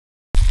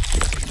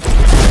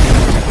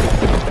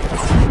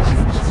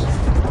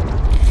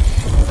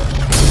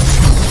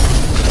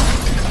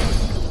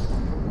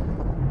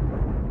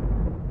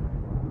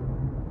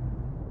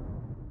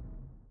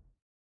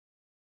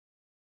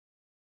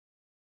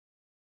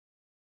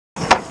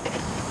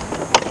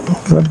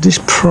I've had this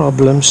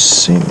problem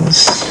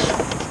since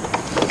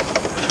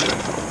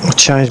I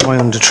changed my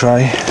under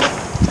tray.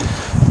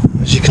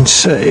 As you can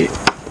see,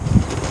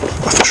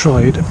 I've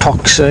tried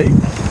epoxy,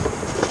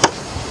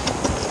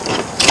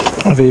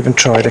 I've even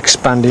tried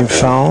expanding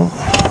foam.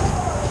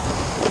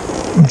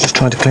 I'm just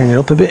trying to clean it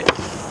up a bit.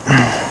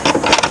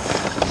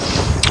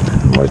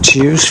 What it's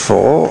used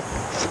for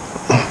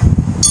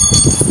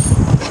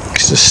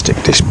is to stick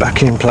this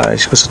back in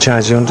place because I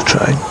changed the under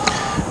tray.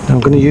 Now I'm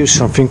going to use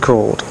something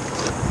called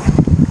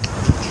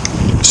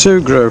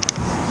SUGRU,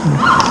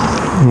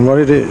 and what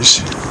it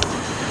is,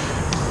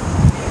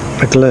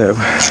 a glue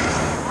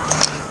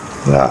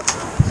that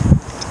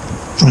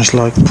is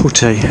like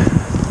putty.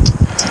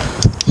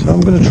 So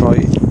I'm going to try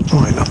it.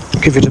 Why not?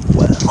 Give it a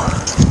whirl.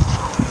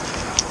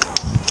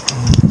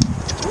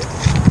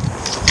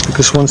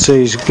 Because once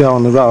these go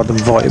on the road and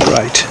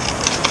vibrate,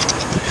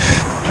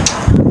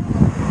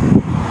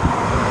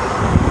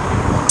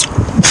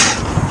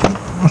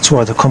 that's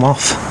why they come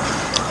off.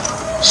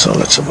 So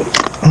let's have a look.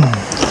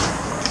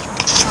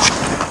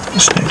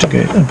 Just need to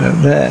get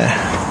about there.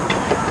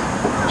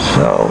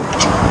 So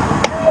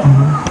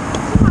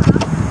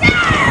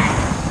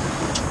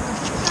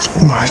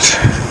right,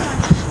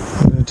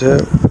 I'm going to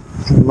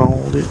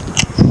mould it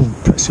and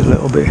press it a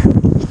little bit.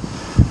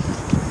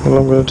 What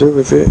I'm going to do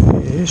with it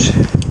is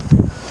I'm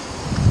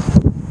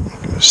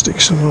going to stick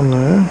some on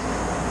there.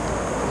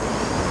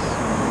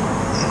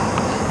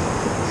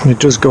 It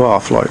does go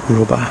off like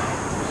rubber.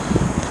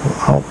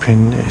 I'll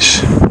pin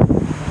this.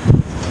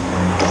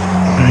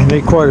 You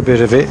need quite a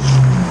bit of it.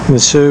 The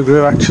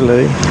SUGRU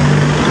actually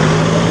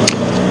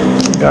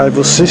gave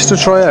us this to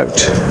try out.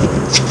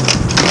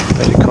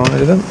 Very kind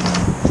of them.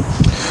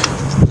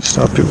 Just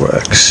hope it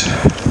works.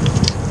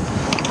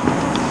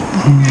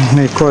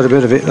 Need quite a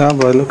bit of it now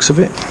by the looks of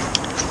it.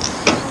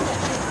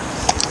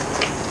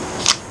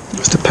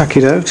 Just to pack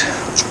it out.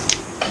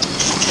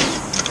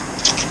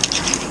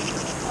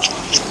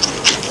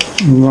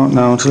 You won't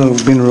know until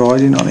I've been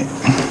riding on it.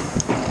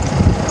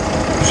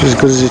 It's as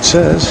good as it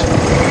says.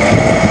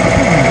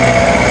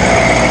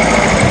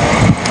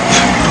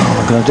 All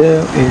I'm going to do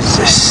is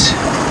this.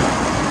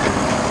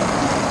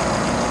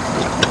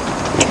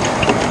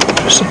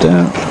 Press it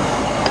down.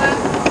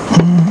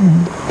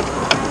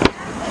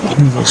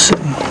 And we'll see.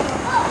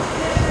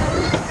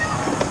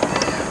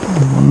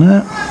 One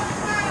there.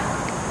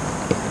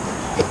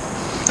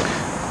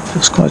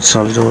 Feels quite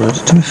solid already,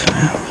 to be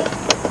fair.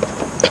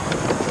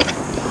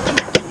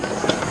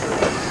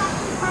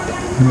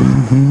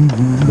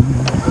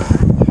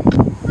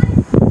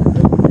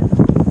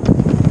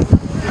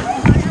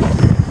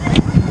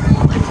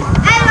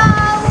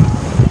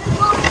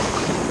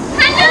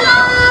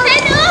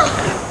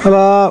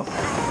 Hello.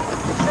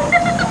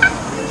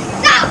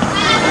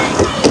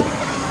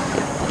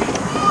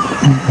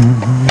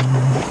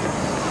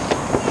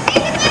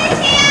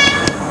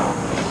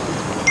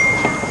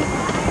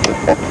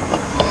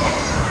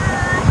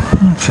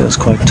 It feels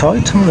quite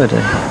tight already.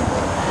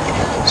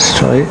 Let's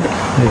try it,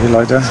 maybe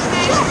like that.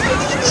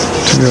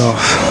 To go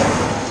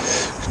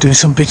off. Doing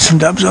some bits and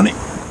dabs on it.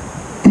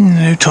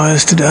 New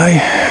tyres today.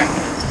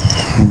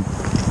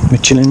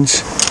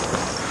 Michelin's.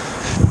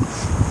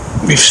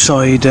 With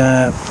side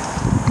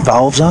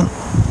valves on.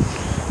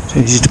 It's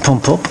easy to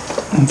pump up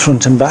in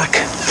front and back.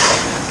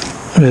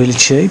 Really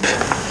cheap,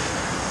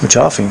 which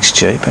I think's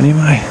cheap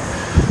anyway.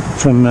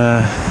 From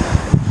a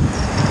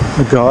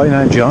guy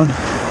named John,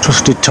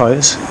 Trusted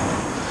Tyres,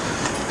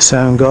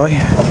 sound guy.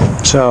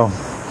 So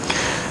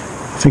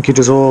I think he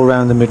does all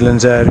around the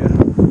Midlands area.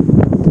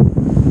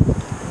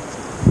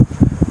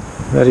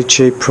 Very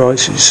cheap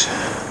prices.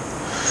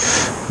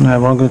 Now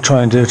what I'm going to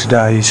try and do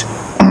today is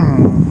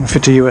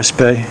fit a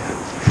USB.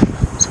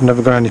 So I've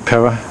never got any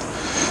power,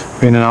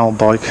 being an old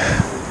bike.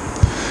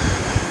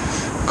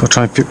 Got to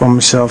try and pick one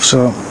myself,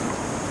 so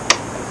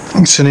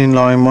it's an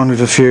inline one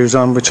with a fuse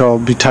on, which I'll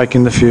be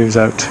taking the fuse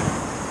out,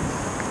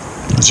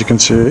 as you can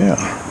see here.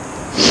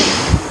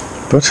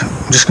 But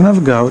I'm just going to have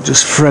a go,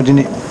 just threading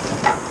it,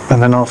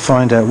 and then I'll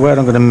find out where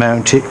I'm going to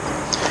mount it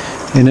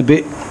in a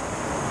bit.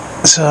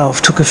 So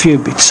I've took a few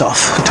bits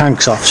off, the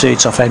tanks off,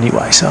 seats off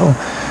anyway, so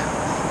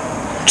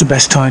it's the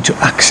best time to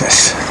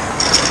access.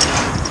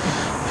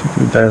 I think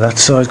we'd better that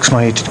side because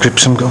my heated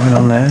grips are going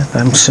on there.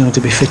 Them soon to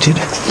be fitted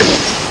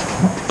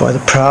by the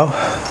pro.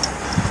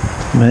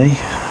 Me,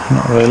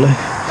 not really.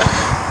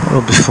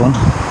 It'll be fun.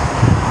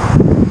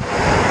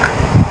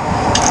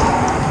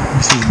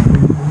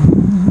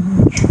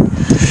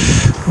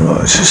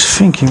 Right, just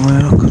thinking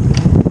where I could.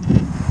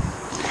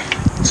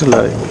 It's a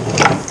load.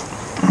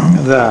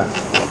 That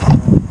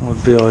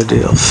would be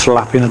ideal.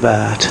 Flapping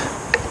about.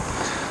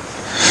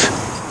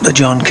 The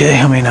John Key,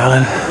 I mean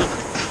Alan.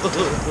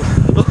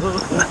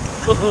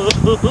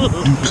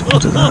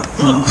 Look at that.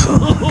 Oh,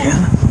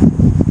 again.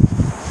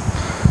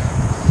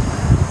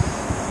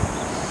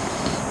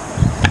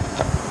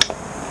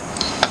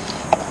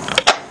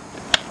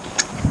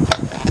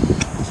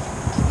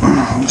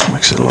 This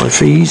makes it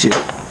life easier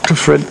to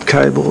thread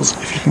cables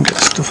if you can get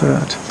stuff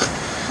out.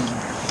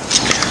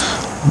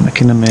 I'm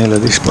making a meal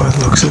of this by the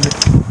looks of it.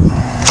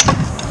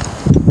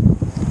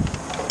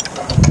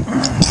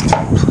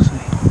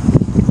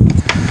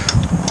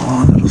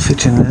 Oh, that'll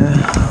fit in there.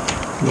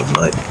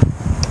 Lovely.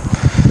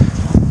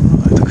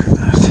 Look at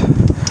that.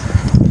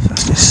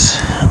 Fastness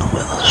and the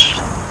weathers.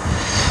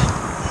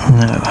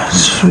 Now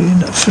it's free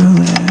enough from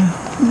there.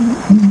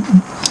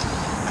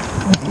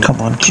 Come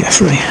on,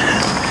 Jeffrey.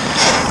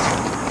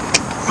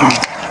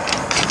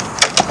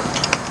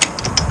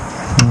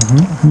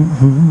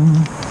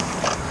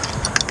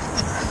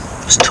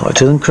 It's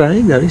tighter than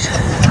Craig, that is.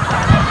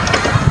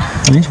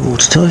 And it's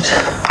watertight.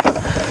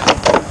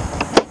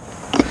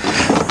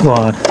 Go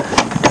on.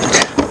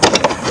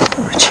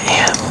 Richie.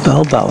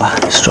 Balboa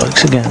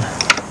strikes again.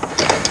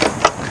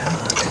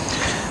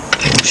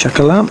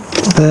 Shakalam.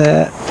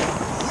 There.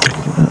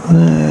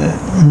 There.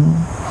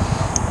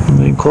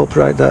 We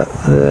incorporate that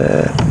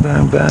there.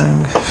 Bang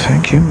bang.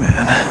 Thank you,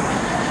 man.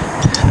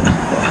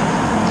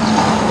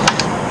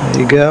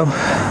 There you go.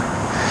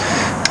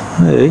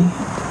 Hey,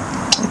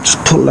 just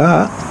pull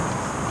that.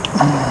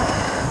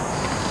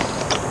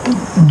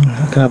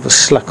 I can have a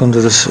slack under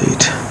the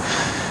seat.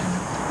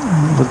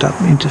 Would that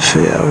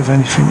interfere with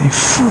anything?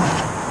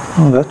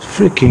 Oh, that's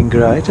freaking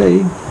great,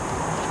 eh?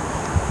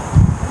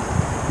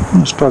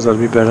 I suppose that'd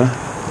be better.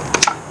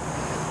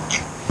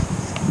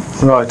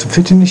 Right, I'm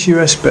fitting this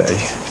USB.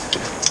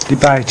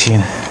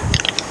 Debating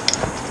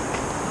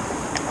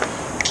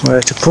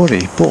where to put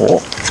it,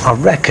 but I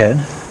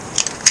reckon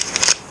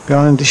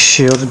behind this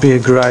shield would be a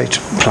great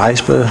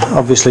place, but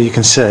obviously you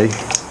can see.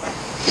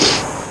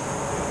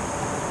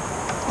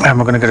 And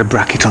we're going to get a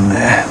bracket on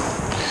there.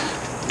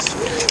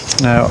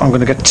 Now I'm going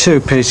to get two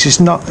pieces.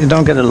 You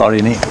don't get a lot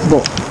in it,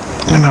 but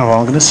you know,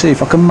 I'm going to see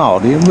if I can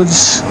mould it.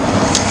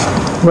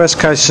 Worst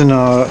case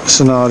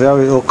scenario,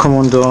 it'll come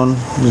undone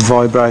with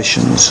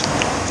vibrations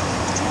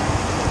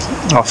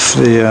off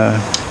the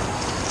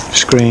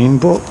screen,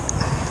 but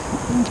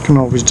you can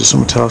always do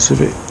something else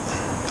with it.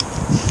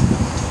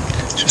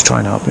 Just try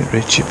and help it,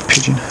 Rich, you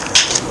pigeon.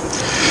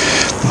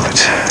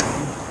 Right.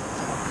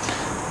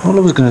 All I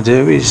was going to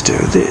do is do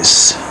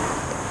this.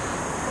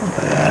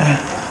 There.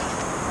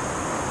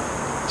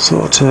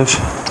 Sort of.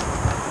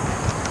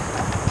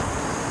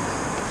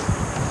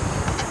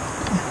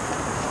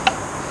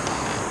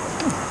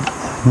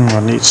 I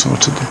need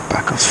something to the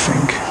back, I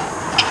think.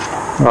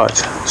 Right,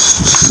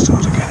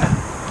 start again.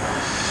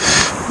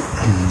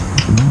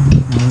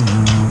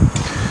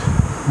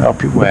 I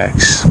hope it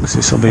works, because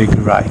this will be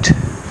great.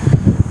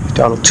 It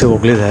don't look too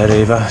ugly there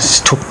either. It's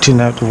tucked in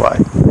out the way.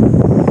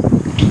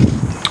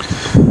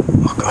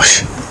 Oh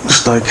gosh,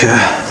 it's like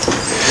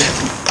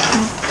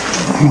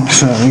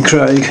Farming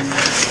Craig.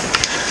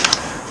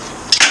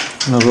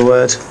 In other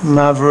words,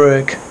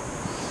 Maverick.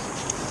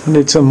 I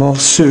need some more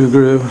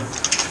SUGRU.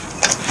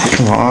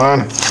 Come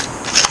on.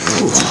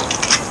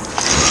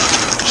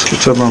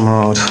 Switch up my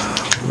mode.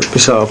 Rip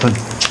this open.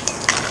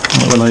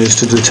 Like when I used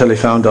to do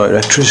telephone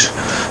directories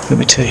with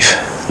my teeth.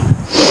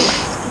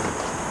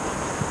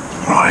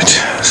 Right,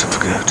 let's have a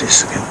go at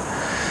this again.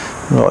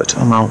 Right,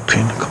 I'm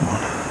helping, come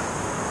on.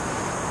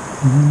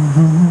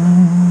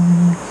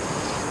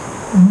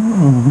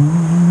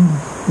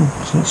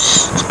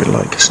 It's a bit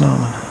like a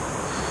snowman.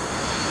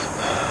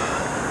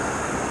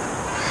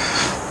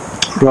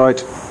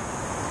 Right,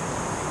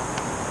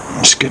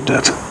 let's get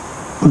that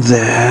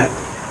there.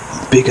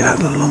 Bigger,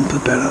 the lump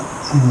better.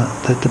 And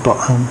that at the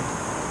bottom.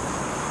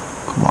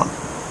 Come on.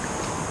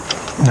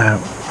 Now,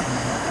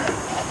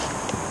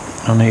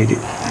 I need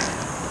it.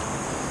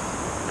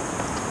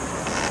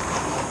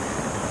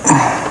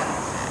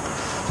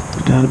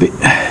 Put down a bit.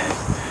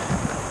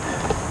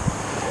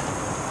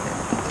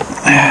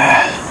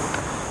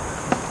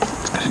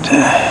 Let's get it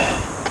there.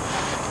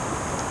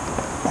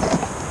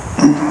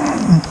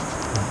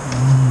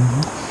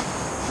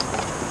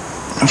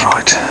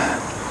 Right.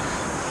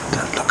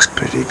 That looks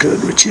pretty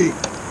good, Richie.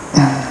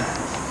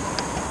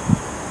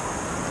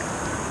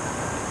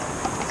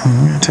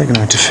 I'm taking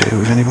out to interfere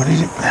with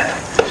anybody.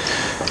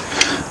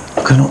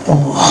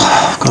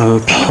 I've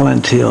got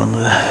plenty on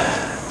there.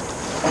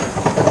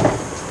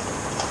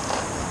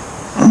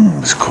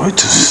 It's quite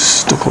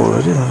stuck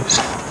already.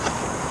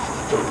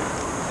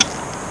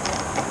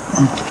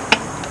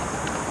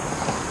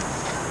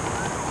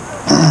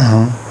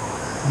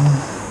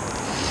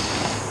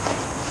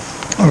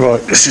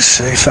 Right, let's just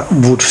see if that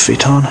would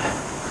fit on.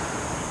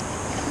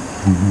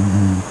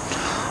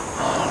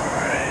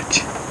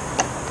 Alright.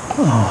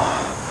 Oh,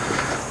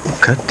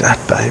 look at that,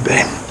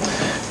 baby.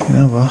 You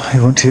know what? He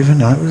won't even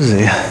know it was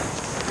there.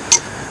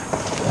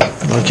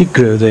 Like it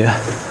grew there.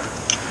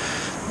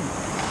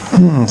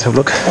 Let's have a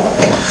look.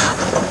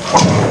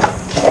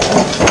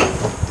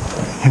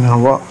 You know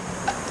what?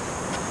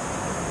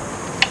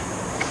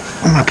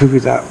 I'm happy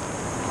with that.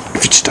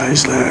 If it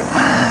stays there.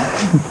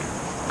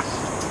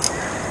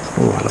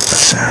 Oh, I love that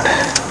sound.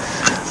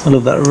 I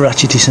love that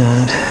ratchety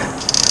sound.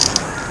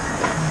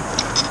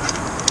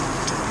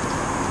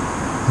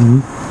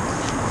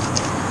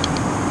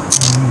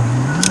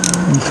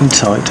 Nothing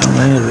tight on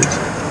there, is it?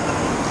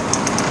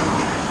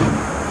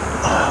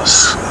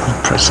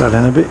 I'll press that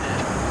in a bit.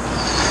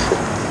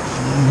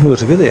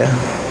 Look at there.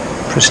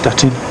 press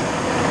that in.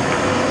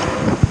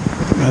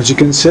 As you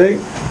can see,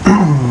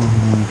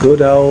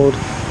 good old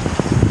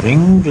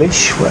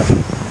English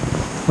weather.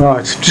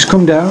 Right, just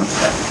come down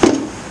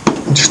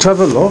and just have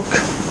a look.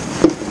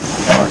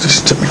 I'll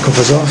just take my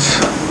covers off.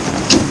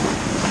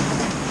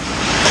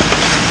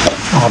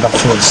 Oh, that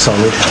feels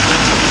solid.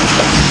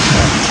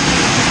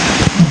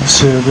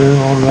 SUGRU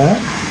all there.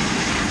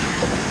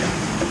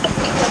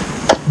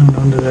 And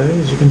under there,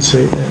 as you can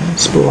see, there,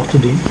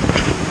 spotted in.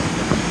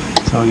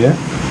 So yeah,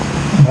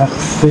 that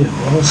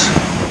feels,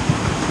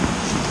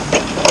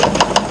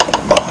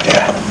 oh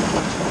yeah,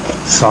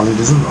 solid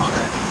as a rock.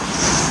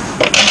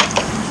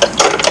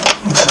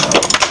 So,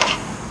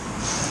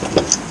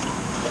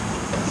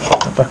 put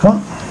that back on.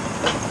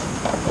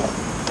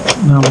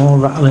 No more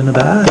rattling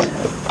about.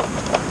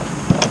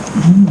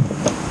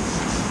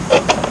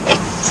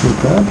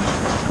 Superb.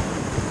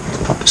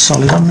 Pop the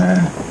solid on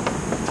there.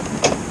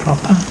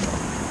 Proper.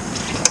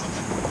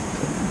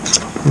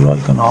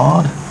 Right and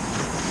hard.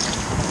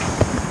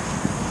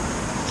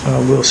 So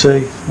we'll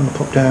see when I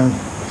pop down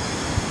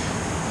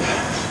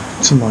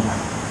tomorrow.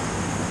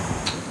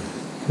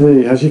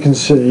 Hey, as you can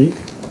see,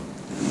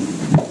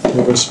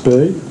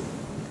 USB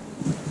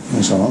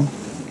is on.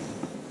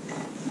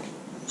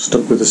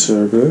 Stuck with the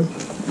SUGRU.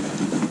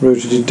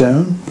 Routed it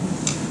down.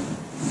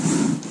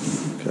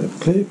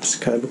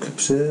 Cable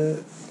clips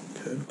here,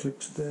 cable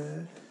clips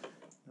there.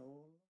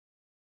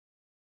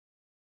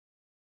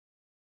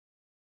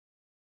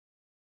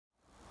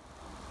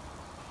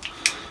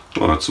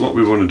 Right, so what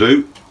we want to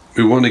do,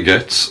 we want to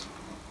get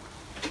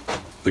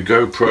the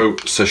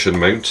GoPro session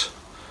mount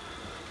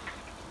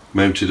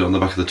mounted on the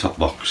back of the top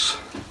box.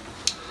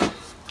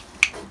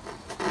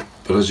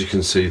 But as you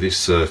can see, this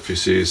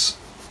surface it's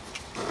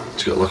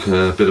got like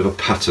a bit of a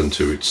pattern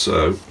to it,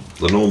 so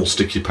the normal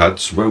sticky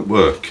pads won't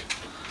work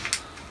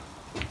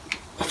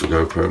off a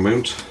GoPro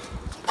mount.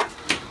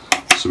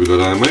 So we've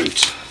got our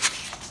mount,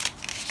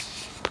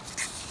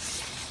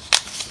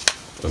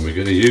 and we're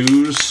going to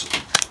use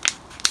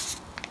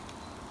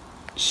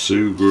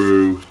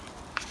SUGRU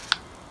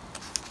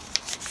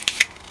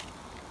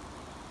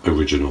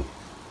Original.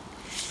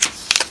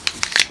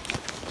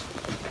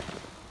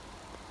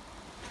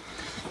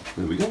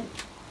 There we go.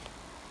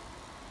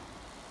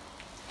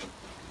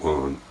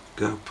 One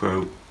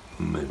GoPro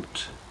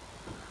mount.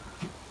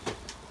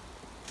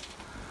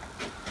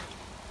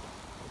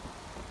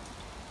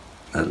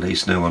 At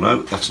least now I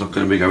know that's not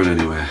going to be going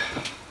anywhere.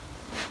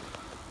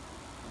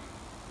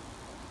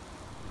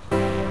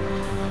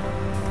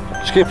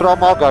 Just keep it on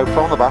my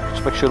GoPro on the back,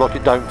 just make sure like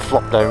it don't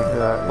flop down.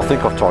 Yeah. I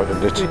think I've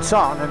tightened it. It's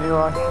on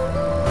anyway.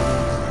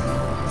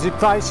 Is it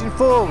facing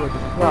forward?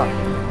 Right.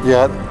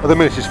 Yeah, at the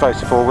minute it's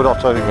facing forward,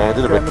 I'll turn it round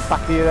in a bit. On the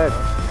back of your head.